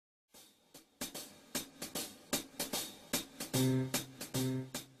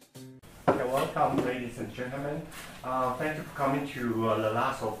welcome, ladies and gentlemen. Thank you for coming to the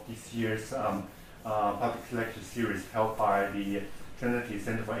last of this year's public lecture series held by the Trinity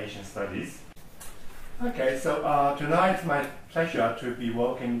Center for Asian Studies. Okay, so tonight it's my pleasure to be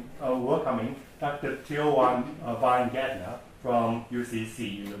welcoming Dr. Teowan Weingärtner from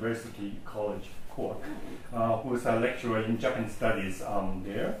UCC, University College Cork, who is a lecturer in Japanese studies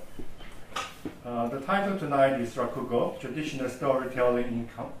there. The title tonight is Rakugo, Traditional Storytelling in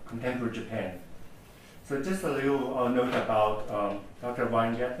Contemporary Japan. So just a little note about Dr.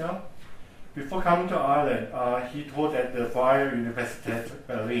 Weingärtner. Before coming to Ireland, he taught at the Freie Universität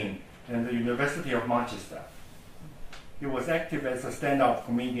Berlin and the University of Manchester. He was active as a stand-up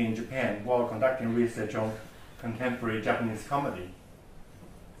comedian in Japan while conducting research on contemporary Japanese comedy.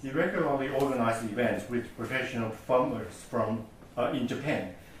 He regularly organized events with professional performers from in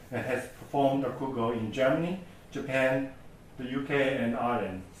Japan and has performed Rakugo in Germany, Japan, the UK, and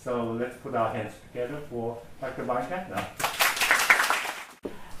Ireland. So let's put our hands together for Dr. Weingärtner.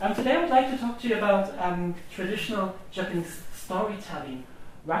 Today I would like to talk to you about traditional Japanese storytelling,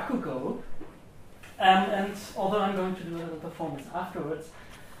 Rakugo. And although I'm going to do a little performance afterwards,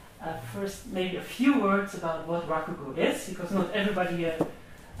 first maybe a few words about what Rakugo is, because not everybody here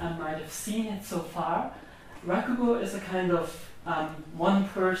might have seen it so far. Rakugo is a kind of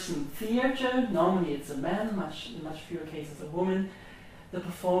one-person theater. Normally it's a man, in much fewer cases a woman. The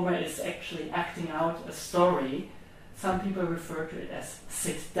performer is actually acting out a story. Some people refer to it as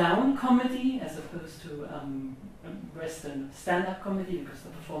sit-down comedy as opposed to Western stand-up comedy, because the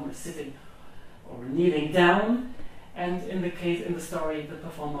performer is sitting or kneeling down. And in the story, the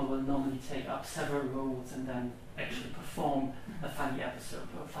performer will normally take up several roles and then actually perform a funny episode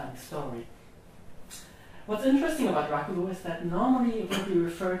or a funny story. What's interesting about Rakugo is that normally it would be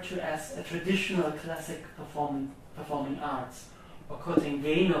referred to as a traditional classic performing arts, or koten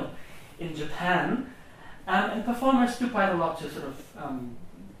geino in Japan. And performers do quite a lot to sort of,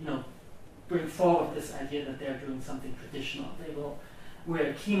 bring forward this idea that they're doing something traditional. They will wear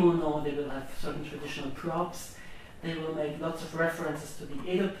a kimono, they will have certain traditional props, they will make lots of references to the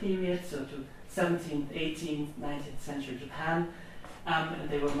Edo period, so to 17th, 18th, 19th century Japan. And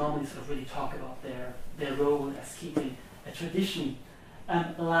they will normally sort of really talk about their role as keeping a tradition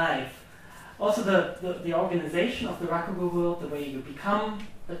alive. Also, the organization of the Rakugo world, the way you become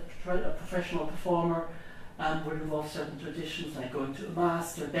a professional performer, would involve certain traditions, like going to a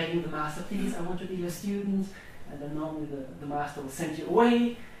master, begging the master, please, I want to be your student. And then normally the master will send you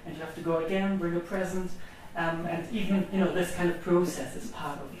away, and you have to go again, bring a present. And even this kind of process is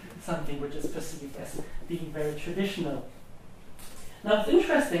part of something which is perceived as being very traditional. Now it's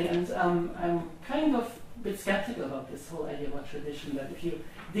interesting, and I'm kind of a bit skeptical about this whole idea about tradition, that if you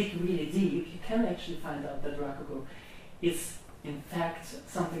dig really deep, you can actually find out that Rakugo is in fact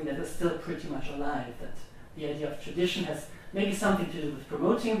something that is still pretty much alive, that the idea of tradition has maybe something to do with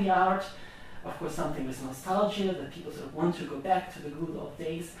promoting the art, of course something with nostalgia, that people sort of want to go back to the good old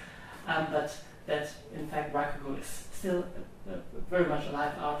days, but that in fact Rakugo is still a very much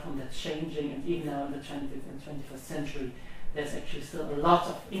alive art form that's changing, and even now in the 20th and 21st century there's actually still a lot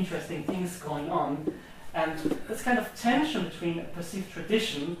of interesting things going on. And this kind of tension between a perceived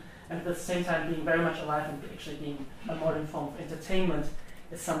tradition and at the same time being very much alive and actually being a modern form of entertainment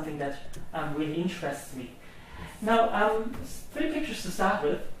is something that really interests me. Now, 3 pictures to start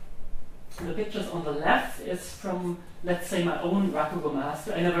with. The pictures on the left is from, let's say, my own Rakugo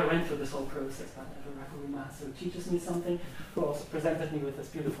master. I never went through this whole process, but I have a Rakugo master who teaches me something, who also presented me with this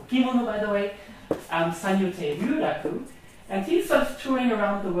beautiful kimono, by the way, Sanyute Ryuraku. And he's sort of touring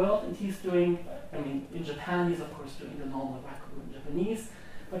around the world, and he's doing, in Japan, he's of course doing the normal Rakugo in Japanese,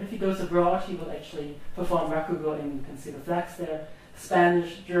 but if he goes abroad, he will actually perform Rakugo in, you can see the flags there,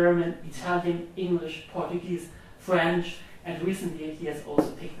 Spanish, German, Italian, English, Portuguese, French, and recently he has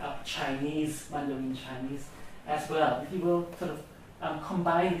also picked up Chinese, Mandarin Chinese as well. He will sort of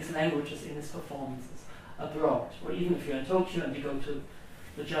combine these languages in his performances abroad, or even if you're in Tokyo and you go to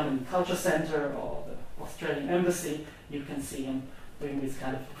the German Culture Center or the Australian Embassy, you can see him doing these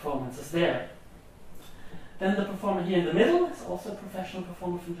kind of performances there. Then the performer here in the middle is also a professional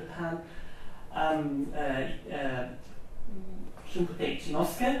performer from Japan, Shunpute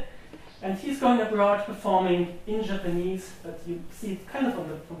Ichinosuke, and he's going abroad performing in Japanese, but you see it kind of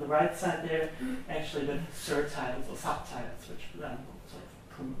on the right side there, actually with surtitles or subtitles, which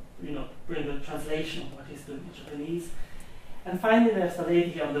sort of bring the translation of what he's doing in Japanese. And finally, there's the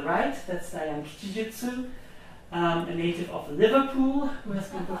lady here on the right, that's Diane Kichijutsu, a native of Liverpool, who has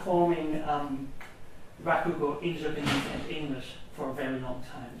been performing Rakugo in Japanese and English for a very long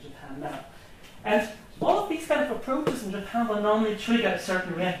time in Japan now. And all of these kind of approaches in Japan will normally trigger a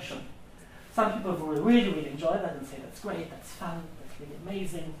certain reaction. Some people will really, really enjoy that and say, that's great, that's fun, that's really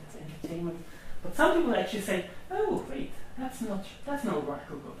amazing, that's entertainment. But some people actually say, oh, wait, that's no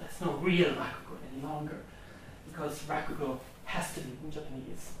Rakugo, that's no real Rakugo any longer. Because Rakugo has to be in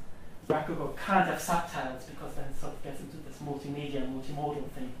Japanese. Rakugo can't have subtitles because then it sort of gets into this multimedia, multimodal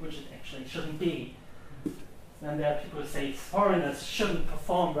thing, which it actually shouldn't be. And there are people who say foreigners shouldn't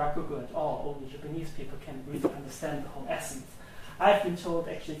perform Rakugo at all, only Japanese people can really understand the whole essence. I've been told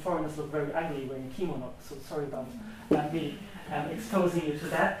actually foreigners look very ugly wearing kimono, so sorry about me exposing you to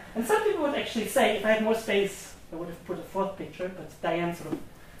that. And some people would actually say, if I had more space, I would have put a fourth picture, but Diane sort of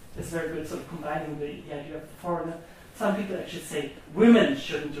is very good sort of combining the idea of the foreigner. Some people actually say women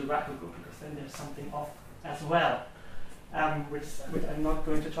shouldn't do Rakugo because then there's something off as well, which I'm not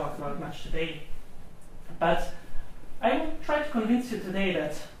going to talk about much today. But I will try to convince you today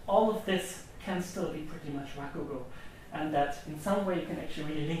that all of this can still be pretty much Rakugo, and that in some way you can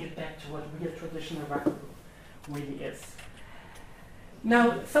actually really link it back to what real traditional Rakugo really is.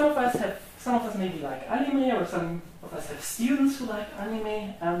 Now, some of us maybe like anime, or some of us have students who like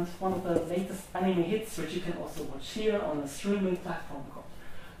anime, and one of the latest anime hits, which you can also watch here on a streaming platform called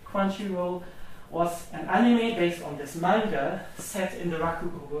Crunchyroll, was an anime based on this manga set in the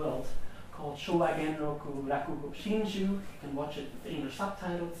Rakugo world called Showa Genroku Rakugo Shinju. You can watch it with English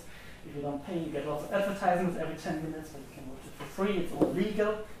subtitles. If you don't pay, you get lots of advertisements every 10 minutes, but you can watch it for free. It's all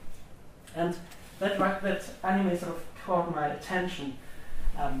legal. And that anime sort of caught my attention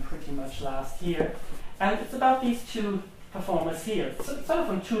pretty much last year. And it's about these two performers here. So it's sort of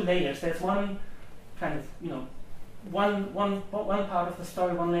on two layers. There's one kind of, one part of the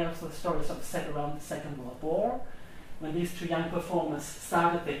story, one layer of the story sort of set around the Second World War, when these two young performers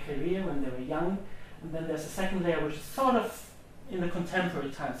started their career when they were young. And then there's a second layer which is sort of in the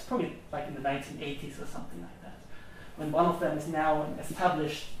contemporary times, probably like in the 1980s or something like that, when one of them is now an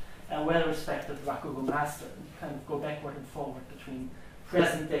established and well-respected Rakugo master. And you kind of go backward and forward between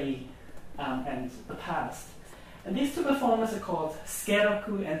present day and the past. And these two performers are called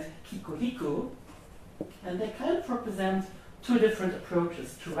Sukeroku and Kikuhiku, and they kind of represent two different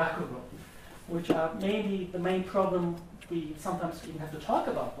approaches to Rakugo, which are maybe the main problem we sometimes even have to talk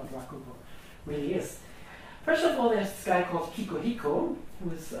about what Rakugo really is. First of all, there's this guy called Kikuhiko,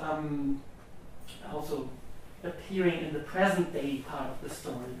 who is also appearing in the present day part of the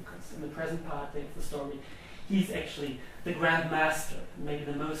story, because in the present part of the story, he's actually the Grand Master, maybe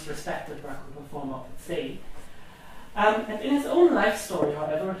the most respected Rakugo performer of its day. And in his own life story,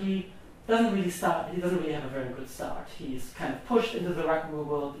 however, he doesn't really have a very good start. He's kind of pushed into the Rakugo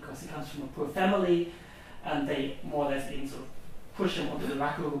world because he comes from a poor family, and they more or less even sort of push him onto the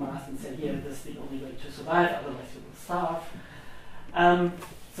Rakugo mask and say, here, this is the only way to survive, otherwise you will starve.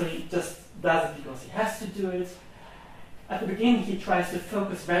 So he just does it because he has to do it. At the beginning, he tries to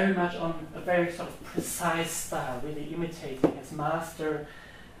focus very much on a very sort of precise style, really imitating his master,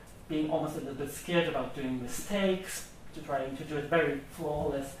 being almost a little bit scared about doing mistakes, trying to do it very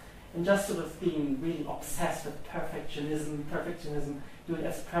flawless, and just sort of being really obsessed with perfectionism, do it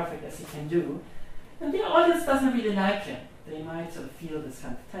as perfect as he can do. And the audience doesn't really like him. They might sort of feel this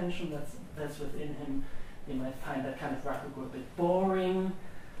kind of tension that's within him. They might find that kind of Rakugo a bit boring.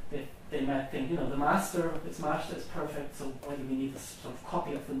 They might think, the master is perfect, so why do we need this sort of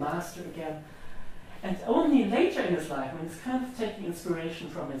copy of the master again? And only later in his life, when he's kind of taking inspiration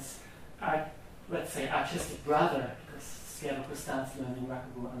from his, let's say, artistic brother, because Sukeroku starts learning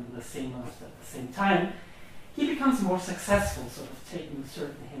Rakugo under the same master at the same time, he becomes more successful, sort of taking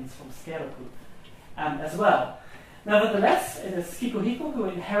certain hints from Sukeroku as well. Nevertheless, it is Kikuhiko who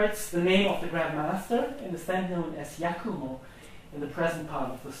inherits the name of the Grand Master and is then known as Yakumo in the present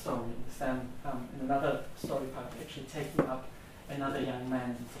part of the story. Is then in another story part actually taking up another young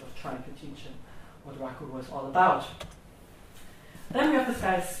man and sort of trying to teach him what Rakugo is all about. Then we have this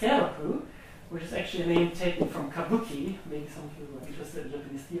guy Sukeroku, which is actually a name taken from Kabuki. Maybe some of you who are interested in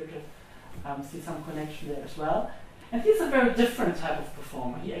Japanese theater see some connection there as well. And he's a very different type of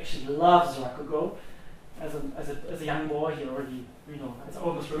performer. He actually loves Rakugo. As a young boy, he already, has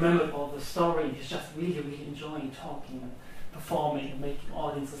almost remembered all the story. He's just really, really enjoying talking and performing and making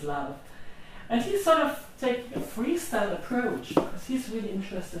audiences laugh. And he's sort of taking a freestyle approach because he's really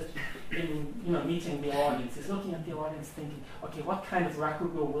interested in, meeting the audience. He's looking at the audience thinking, okay, what kind of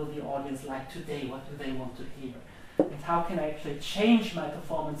Rakugo will the audience like today? What do they want to hear? And how can I actually change my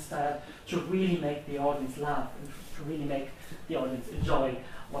performance style to really make the audience laugh and to really make the audience enjoy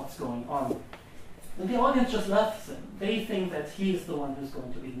what's going on? And the audience just loves him. They think that he is the one who's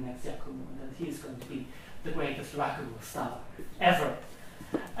going to be the next Yakumo, and that he's going to be the greatest Rakugo star ever.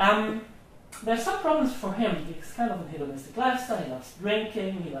 there's some problems for him. He's kind of a hedonistic lifestyle. He loves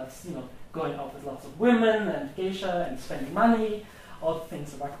drinking. He loves, going out with lots of women and geisha and spending money. All the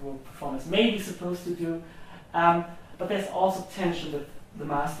things a rakugo performers may be supposed to do. But there's also tension with the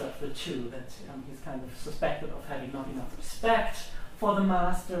master of the two, that he's kind of suspected of having not enough respect for the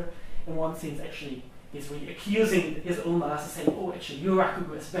master. In one sense, actually, he's really accusing his own master, saying, oh, actually, your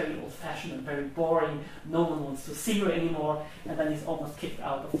rakugo is very old-fashioned and very boring. No one wants to see you anymore. And then he's almost kicked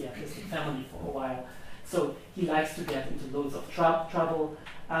out of the artistic family for a while. So he likes to get into loads of trouble,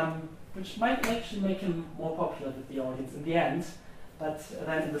 which might actually make him more popular with the audience in the end. But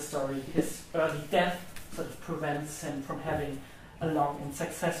then in the story, his early death sort of prevents him from having a long and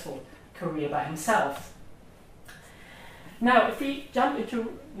successful career by himself. Now, if we jump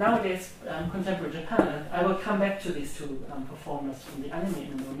into nowadays contemporary Japan, and I will come back to these two performers from the anime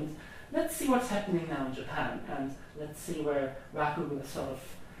in a moment, let's see what's happening now in Japan, and let's see where rakugo is sort of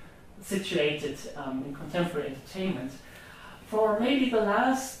situated in contemporary entertainment. For maybe the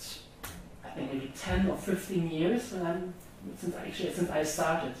last, I think maybe 10 or 15 years, since I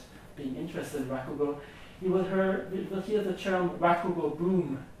started being interested in rakugo, you will hear the term rakugo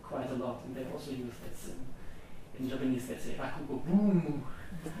boom quite a lot, and they also use this in Japanese. They say rakugo boom,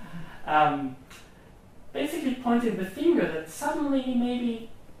 basically pointing the finger that suddenly,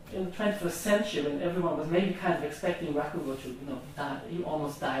 maybe in the 21st century, when everyone was maybe kind of expecting rakugo to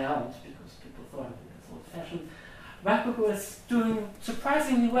almost die out because people thought it was old-fashioned, rakugo is doing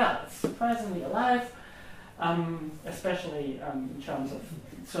surprisingly well. It's surprisingly alive. Especially in terms of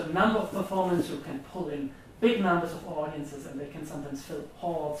certain number of performers who can pull in big numbers of audiences, and they can sometimes fill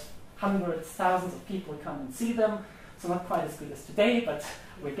halls, hundreds, thousands of people come and see them. So not quite as good as today, but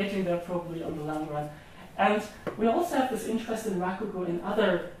we're getting there probably on the long run. And we also have this interest in rakugo in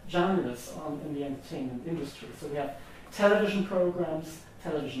other genres in the entertainment industry. So we have television programs,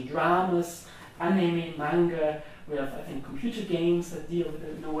 television dramas, anime, manga. We have, I think, computer games that deal with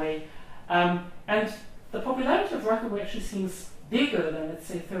it in a way. And the popularity of rakugo actually seems bigger than, let's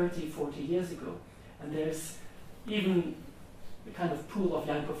say, 30, 40 years ago. And there's even the kind of pool of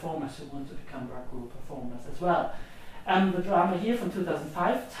young performers who want to become rakugo performers as well. The drama here from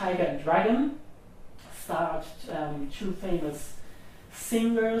 2005, Tiger and Dragon, starred two famous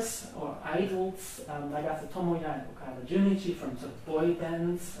singers or idols, Nagase Tomoya and Okada Junichi, from sort of boy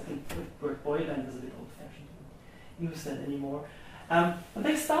bands. I think the word boy band is a bit old-fashioned to use that anymore. But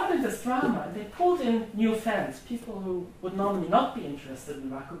they started this drama, and they pulled in new fans, people who would normally not be interested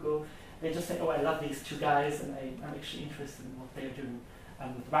in rakugo. They just say, oh, I love these two guys, and I'm actually interested in what they're doing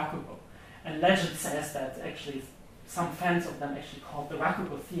with rakugo. And legend says that actually some fans of them actually called the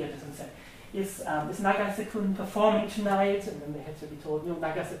rakugo theaters and said, is Nagase-kun performing tonight? And then they had to be told, no,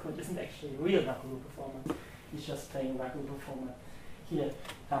 Nagase-kun isn't actually a real rakugo performer. He's just playing rakugo performer here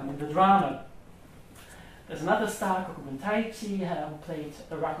in the drama. There's another star, Kokumin Taichi, who played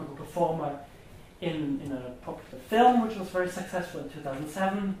a rakugo performer in a popular film, which was very successful in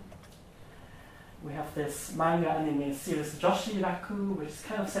 2007. We have this manga anime series Joshi Raku, which is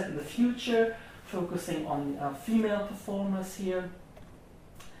kind of set in the future, focusing on female performers here.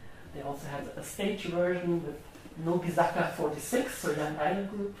 They also had a stage version with Nobizaka 46, so a young idol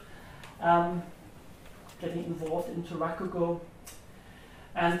group, getting involved into rakugo.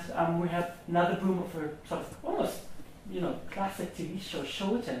 And we have another boom of a sort of almost, classic TV show,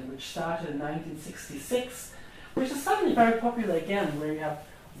 Shoten, which started in 1966, which is suddenly very popular again, where you have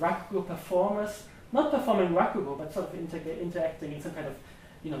rakugo performers, not performing rakugo, but sort of interacting in some kind of,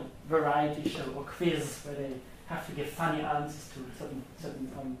 variety show or quiz where they have to give funny answers to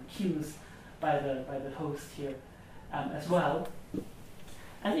certain cues by the host here as well.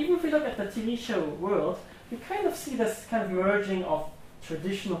 And even if we look at the TV show world, we kind of see this kind of merging of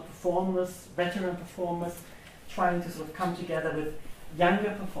traditional performers, veteran performers, trying to sort of come together with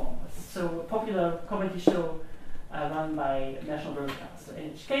younger performers. So a popular comedy show run by national broadcaster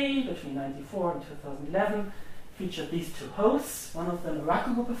NHK between 1994 and 2011 featured these two hosts, one of them a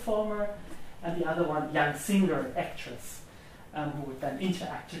rakugo performer, and the other one young singer, actress, who would then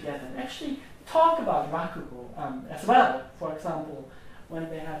interact together and actually talk about rakugo as well. For example, when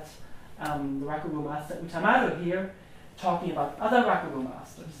they had the rakugo master Utamaro here, talking about other rakugo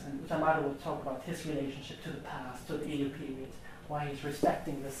masters, and Utamaro would talk about his relationship to the past, to the Edo period, why he's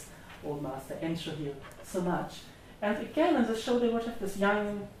respecting this old master Ensho here so much. And again, in the show, they would have this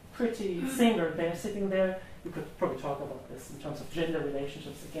young, pretty singer there sitting there. We could probably talk about this in terms of gender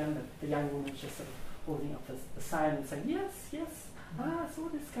relationships again, that the young woman just sort of holding up the sign and saying, yes,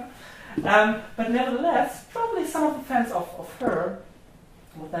 so this guy. But nevertheless, probably some of the fans of her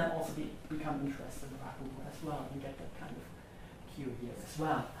would then also become interested in rakugo as well and get that kind of cue here as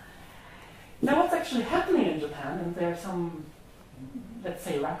well. Now what's actually happening in Japan, and there are some, let's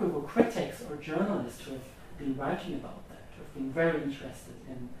say, Rakugo critics or journalists who have been writing about that, who have been very interested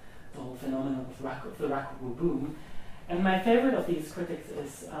in the whole phenomenon of the Rakugo boom. And my favorite of these critics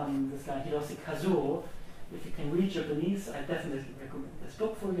is this guy Hirose Kazuo. If you can read Japanese, I definitely recommend this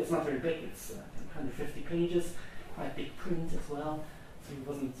book for you. It's not very big, it's 150 pages, quite big print as well. So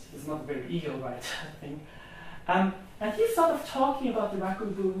he's not a very ego writer, I think. And he's sort of talking about the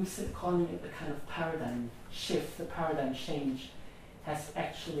Rakugo boom, calling it the kind of paradigm shift, the paradigm change has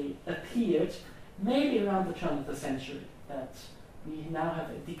actually appeared maybe around the turn of the century, that we now have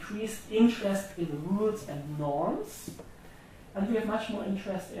a decreased interest in rules and norms, and we have much more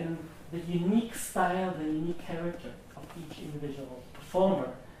interest in the unique style, the unique character of each individual performer,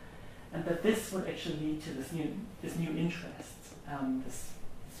 and that this would actually lead to this new interest, this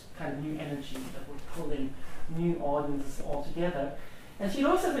kind of new energy that would pull in new audiences altogether. And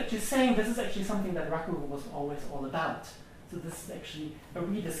Hirose is actually saying this is actually something that Rakugo was always all about. So this is actually a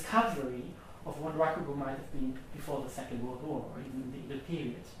rediscovery of what Rakugo might have been before the Second World War, or even in the Edo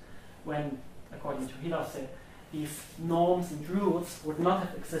period, when, according to Hirose, these norms and rules would not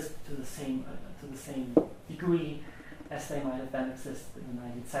have existed to the same degree as they might have then existed in the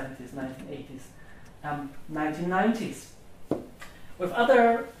 1970s, 1980s, 1990s. With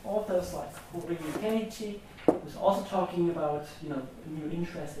other authors like Hori Kenichi, who's also talking about a new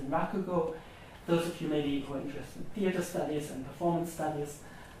interest in Rakugo. Those of you maybe who are interested in theater studies and performance studies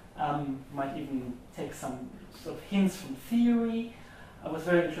might even take some sort of hints from theory. I was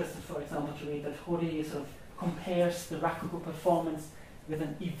very interested, for example, to read that Hori sort of compares the Rakugo performance with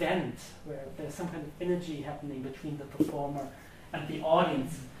an event where there's some kind of energy happening between the performer and the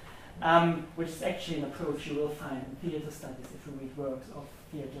audience, which is actually an approach you will find in theater studies if you read works of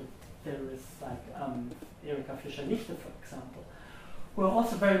theater theorists like Erika Fischer-Lichte, for example, who are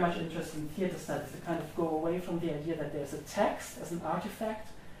also very much interested in theater studies, to kind of go away from the idea that there's a text as an artifact,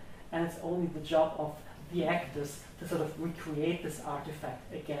 and it's only the job of the actors to sort of recreate this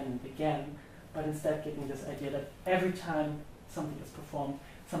artifact again and again, but instead getting this idea that every time something is performed,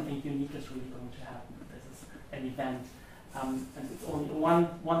 something unique is really going to happen. This is an event, and it's only a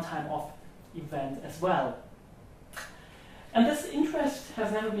one-time off event as well. And this interest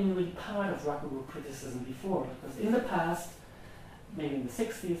has never been really part of Rakugo criticism before, because in the past, maybe in the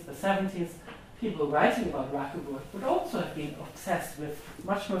 60s, the 70s, people writing about Rakugo would also have been obsessed with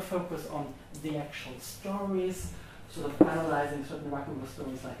much more focus on the actual stories, sort of analyzing certain Rakugo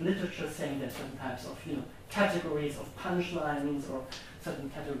stories like literature, saying there are certain types of categories of punchlines or certain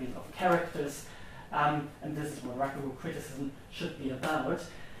categories of characters, and this is what Rakugo criticism should be about.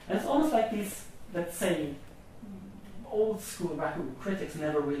 And it's almost like these, let's say, old school Rakugo critics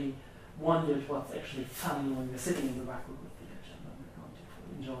never really wondered what's actually funny when we're sitting in the Rakugo theater, and we're going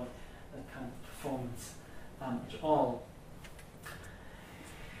to enjoy that kind of performance at all.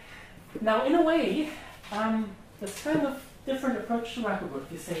 Now, in a way, there's kind of different approach to Rakugo.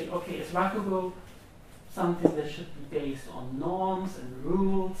 If you say, okay, is Rakugo something that should be based on norms and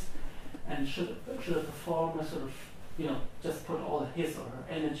rules, and should a performer sort of just put all his or her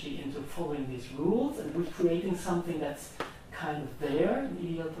energy into following these rules and recreating something that's kind of there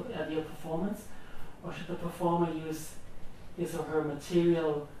in ideal performance? Or should the performer use his or her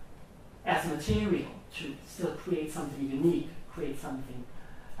material as material to still create something unique, create something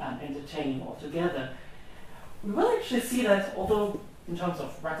entertaining altogether? We will actually see that, although in terms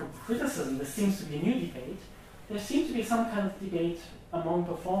of Rakugo criticism there seems to be a new debate, there seems to be some kind of debate among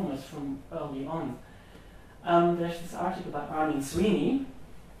performers from early on. There's this article by Armin Sweeney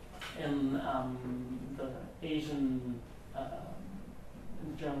in the Asian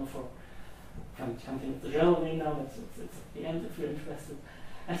Journal for, I can't think of the journal name now, but it's at the end if you're interested.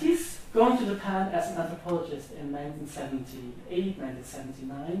 And he's gone to Japan as an anthropologist in 1978,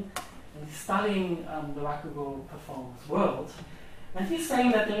 1979, and he's studying the Rakugo performers world. And he's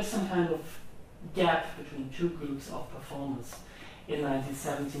saying that there is some kind of gap between two groups of performers in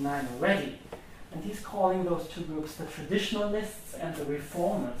 1979 already. And he's calling those two groups the traditionalists and the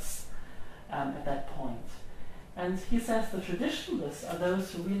reformers at that point. And he says the traditionalists are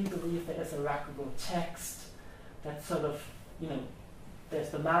those who really believe there is a Rakugo text that sort of, there's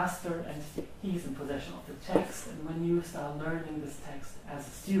the master and he's in possession of the text, and when you start learning this text as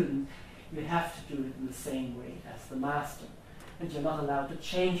a student, you have to do it in the same way as the master. And you're not allowed to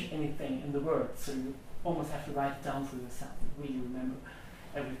change anything in the words, so you almost have to write it down for yourself and really remember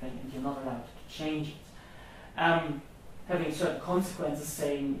everything, and you're not allowed to change it. Having certain consequences,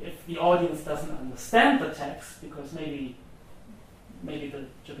 saying if the audience doesn't understand the text, because maybe the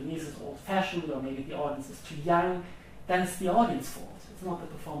Japanese is old-fashioned, or maybe the audience is too young, then it's the audience fault. It's not the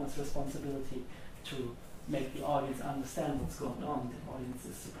performer's responsibility to make the audience understand what's going on. The audience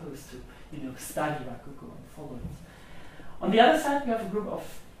is supposed to, study Rakugo and follow it. On the other side, we have a group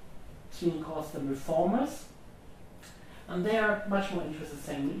of Chin calls them reformers, and they are much more interested in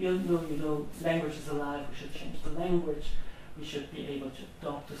saying, language is alive, we should change the language, we should be able to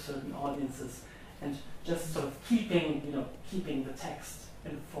adopt to certain audiences, and just sort of keeping the text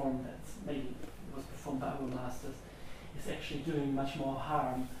in a form that maybe was performed by our masters is actually doing much more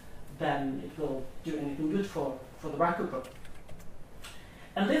harm than it will do anything good for the Rakugo.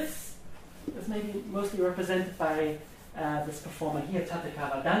 And this is maybe mostly represented by this performer here,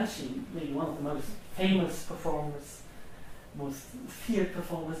 Tatekawa Danshi, maybe one of the most famous performers, most feared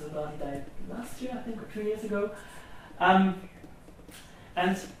performers of the he died last year, I think, or 2 years ago.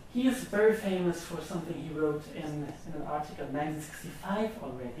 And he is very famous for something he wrote in an article in 1965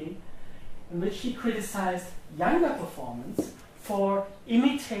 already, in which he criticized younger performers for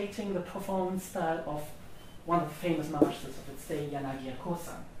imitating the performance style of one of the famous masters of its day, Yanagiya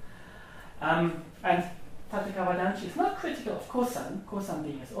Kosan. And Tatekawa Danshi is not critical of Kosan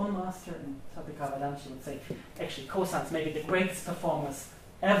being his own master, and Tatekawa Danshi would say, actually, Kosan's maybe the greatest performers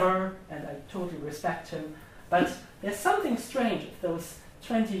ever, and I totally respect him. But there's something strange if those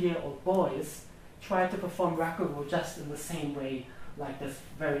 20-year-old boys try to perform Rakugo just in the same way like this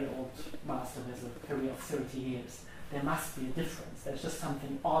very old master has a career of 30 years. There must be a difference. There's just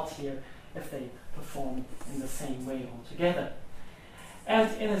something odd here if they perform in the same way altogether. And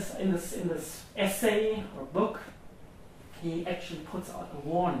in this essay or book, he actually puts out a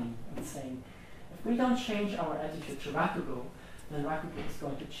warning and saying, if we don't change our attitude to Rakugo, then Rakugo is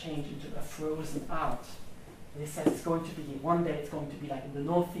going to change into a frozen art. And he says it's going to be, one day it's going to be like in the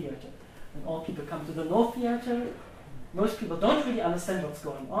Noh Theater. When all people come to the Noh Theater, most people don't really understand what's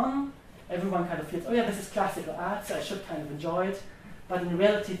going on. Everyone kind of feels, oh yeah, this is classical art, so I should kind of enjoy it. But in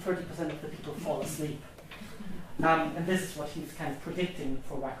reality, 30% of the people fall asleep. And this is what he's kind of predicting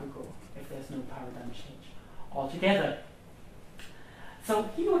for Rakugo, if there's no paradigm change altogether. So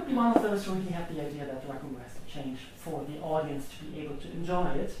he would be one of those who really had the idea that Rakugo has to change for the audience to be able to enjoy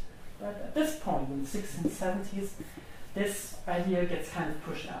it. But at this point, in the 1670s, this idea gets kind of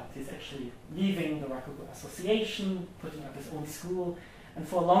pushed out. He's actually leaving the Rakugo Association, putting up his own school, and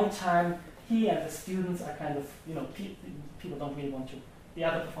for a long time, he and the students are kind of, people don't really want to, the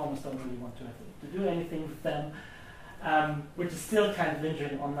other performers don't really want to do anything with them, which is still kind of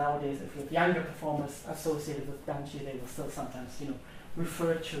lingering on nowadays. If you have younger performers associated with Danshi, they will still sometimes,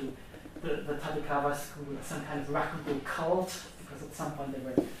 refer to the Tatekawa school as some kind of Rakugo cult, because at some point they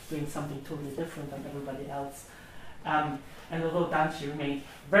were doing something totally different than everybody else. And although Danshi remained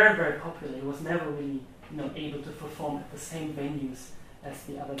very, very popular, he was never really, able to perform at the same venues as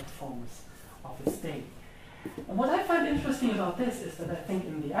the other performers of his day. And what I find interesting about this is that I think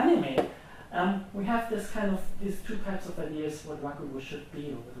in the anime, we have these two types of ideas what Rakugo should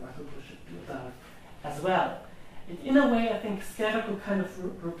be, or what Rakugo should be about as well. And in a way, I think Scarecrow kind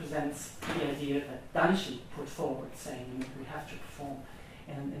of represents the idea that Danshi put forward, saying we have to perform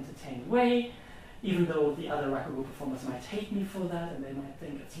in an entertaining way, even though the other Rakugo performers might hate me for that and they might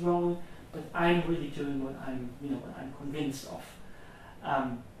think it's wrong, but I'm really doing what I'm convinced of.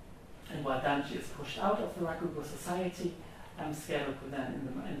 And while Danshi is pushed out of the Rakugo society, Scarecrow then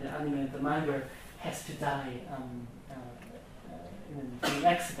in the anime, the manga, has to die in an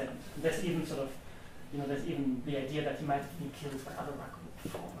accident. There's even there's even the idea that he might have been killed by other Rakugo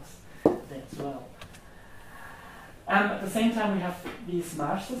performers there as well. At the same time, we have these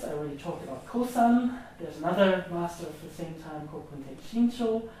masters. I already talked about Kosan. There's another master of the same time called Kuntei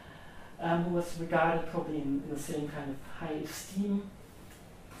Shincho, who was regarded probably in the same kind of high esteem.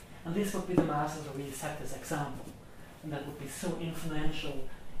 And this would be the masters who really set this example. And that would be so influential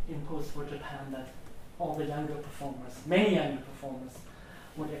in post-war Japan that all the younger performers, many younger performers,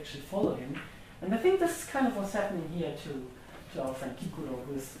 would actually follow him. And I think this is kind of what's happening here to our friend Kikuro,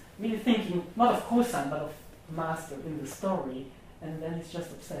 who is really thinking not of Kosan, but of master in the story, and then he's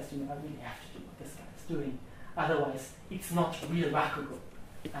just obsessed, I really have to do what this guy is doing. Otherwise, it's not real Rakugo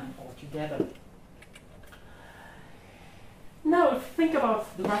altogether. Now, if you think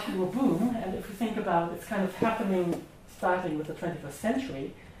about the Rakugo boom, and if you think about it's kind of happening starting with the 21st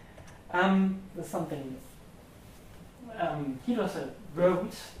century, there's something Hirose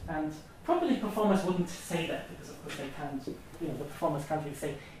wrote, and probably performers wouldn't say that, because of course they can't, the performers can't really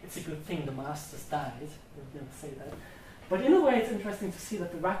say, it's a good thing the masters died, they would never say that. But in a way it's interesting to see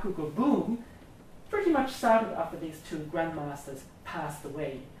that the Rakugo boom pretty much started after these two grandmasters passed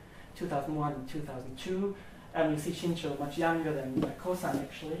away, 2001 and 2002. You see Shincho much younger than Kosan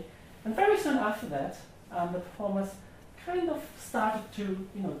actually. And very soon after that, the performers kind of started to,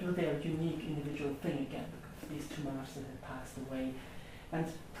 do their unique individual thing again, because these two masters had passed away. And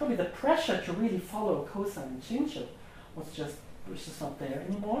probably the pressure to really follow Kosan and Shincho was just not there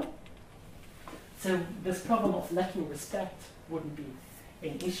anymore. So this problem of lacking respect wouldn't be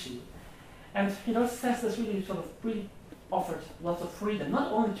an issue. And he also says this really offered lots of freedom,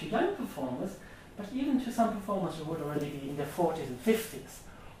 not only to young performers, but even to some performers who would already be in their 40s and 50s,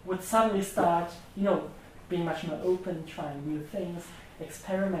 would suddenly start, being much more open, trying new things,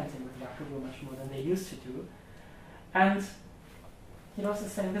 experimenting with Rakugo much more than they used to do. And he's also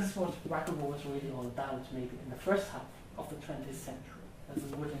saying this is what Rakugo was really all about, maybe in the first half of the 20th century, as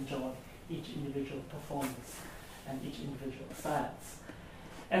we would enjoy each individual performance and each individual styles.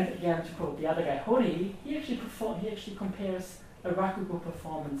 And again, to quote the other guy, Hori, he actually compares a Rakugo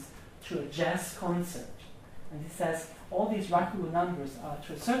performance to a jazz concert. And he says all these Rakugo numbers are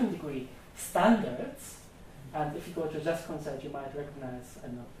to a certain degree standards. And if you go to a jazz concert, you might recognize,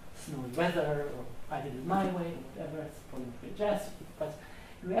 Snowy Weather, or I Did It My Way, or whatever. It's probably not really jazz, but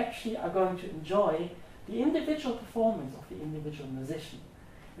you actually are going to enjoy the individual performance of the individual musician.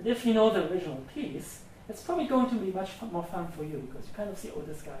 And if you know the original piece, it's probably going to be much more fun for you, because you kind of see, oh,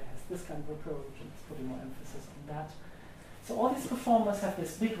 this guy has this kind of approach, and it's putting more emphasis on that. So all these performers have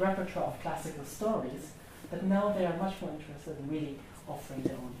this big repertoire of classical stories, but now they are much more interested in really offering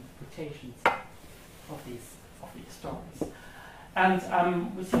their own interpretations of these stories.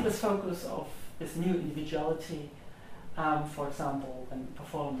 And we see this focus of this new individuality, for example, when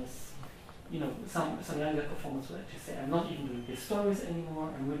performers, some younger performers will actually say, I'm not even doing these stories anymore,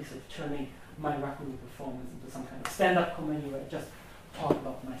 I'm really sort of turning my Rakugo performance into some kind of stand-up comedy where I just talk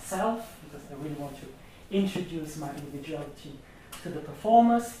about myself, because I really want to introduce my individuality to the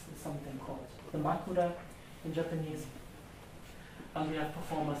performers. There's something called the Makura in Japanese. And we have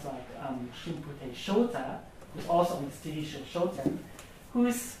performers like Shinputei Shota, who's also on the TV show Shoten,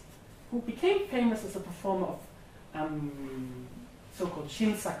 who became famous as a performer of so-called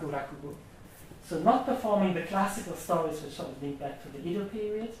Shinsaku Rakugo. So not performing the classical stories which sort of link back to the Edo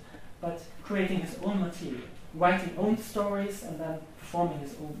period, but creating his own material, writing own stories and then performing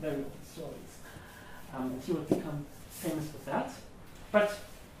his own very own stories. And he would become famous with that. But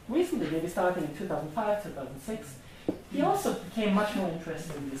recently, maybe starting in 2005, 2006, he also became much more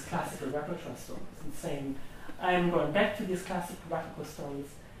interested in these classical repertoire stories and saying, I'm going back to these classical Rakugo stories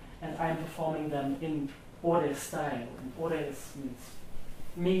and I'm performing them in ore style. And ore means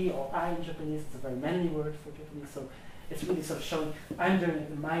me or I in Japanese. It's a very manly word for Japanese. So it's really sort of showing I'm doing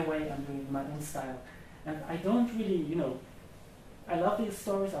it in my way, I'm doing it in my own style. And I don't really, I love these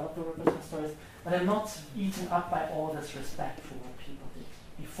stories, I love the repertoire stories, but I'm not eaten up by all this respect for what people did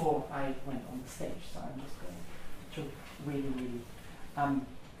before I went on the stage. So I'm just going to really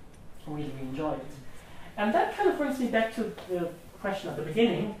enjoy it. And that kind of brings me back to the question at the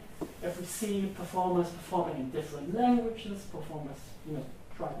beginning. If we see performers performing in different languages, performers,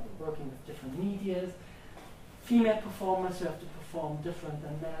 working with different medias, female performers who have to perform different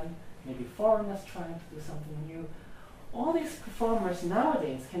than men, maybe foreigners trying to do something new. All these performers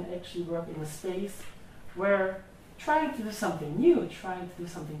nowadays can actually work in a space where trying to do something new, trying to do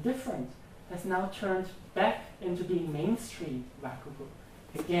something different, has now turned back into being mainstream Rakugo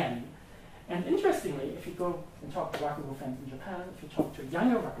again. And interestingly, if you go and talk to Rakugo fans in Japan, if you talk to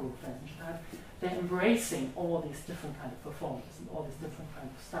younger Rakugo fans in Japan, they're embracing all these different kinds of performances and all these different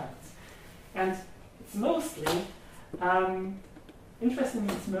kinds of styles. And it's mostly,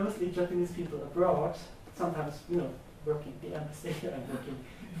 interestingly, it's mostly Japanese people abroad, sometimes, working at the embassy and working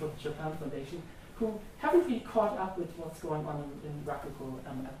for the Japan Foundation, who haven't really caught up with what's going on in Rakugo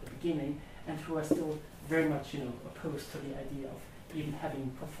at the beginning, and who are still very much, opposed to the idea of even having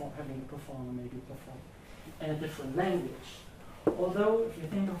a performer maybe perform in a different language. Although, if you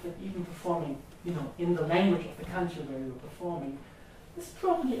think of it, even performing, in the language of the country where you're performing, it's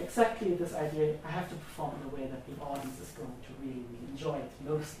probably exactly this idea, I have to perform in a way that the audience is going to really, really enjoy it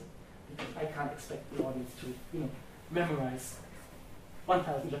mostly. Because I can't expect the audience to, memorize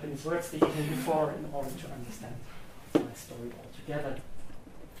 1,000 Japanese words the evening before in order to understand my story altogether.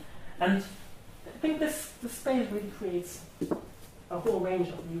 And I think this space really creates a whole range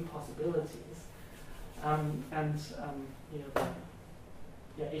of new possibilities.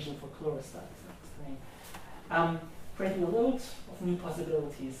 Asian folklore styles, that's the name. Creating a lot of new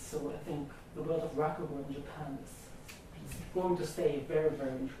possibilities, so I think the world of Rakugo in Japan is going to stay very,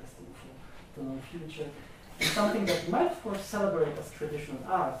 very interesting for the long future. And something that we might, of course, celebrate as traditional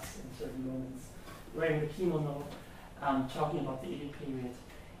arts in certain moments. Wearing the kimono, talking about the Edo period,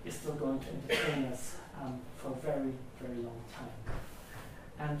 is still going to entertain us for a very, very long time.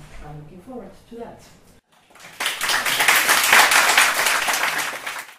 And I'm looking forward to that.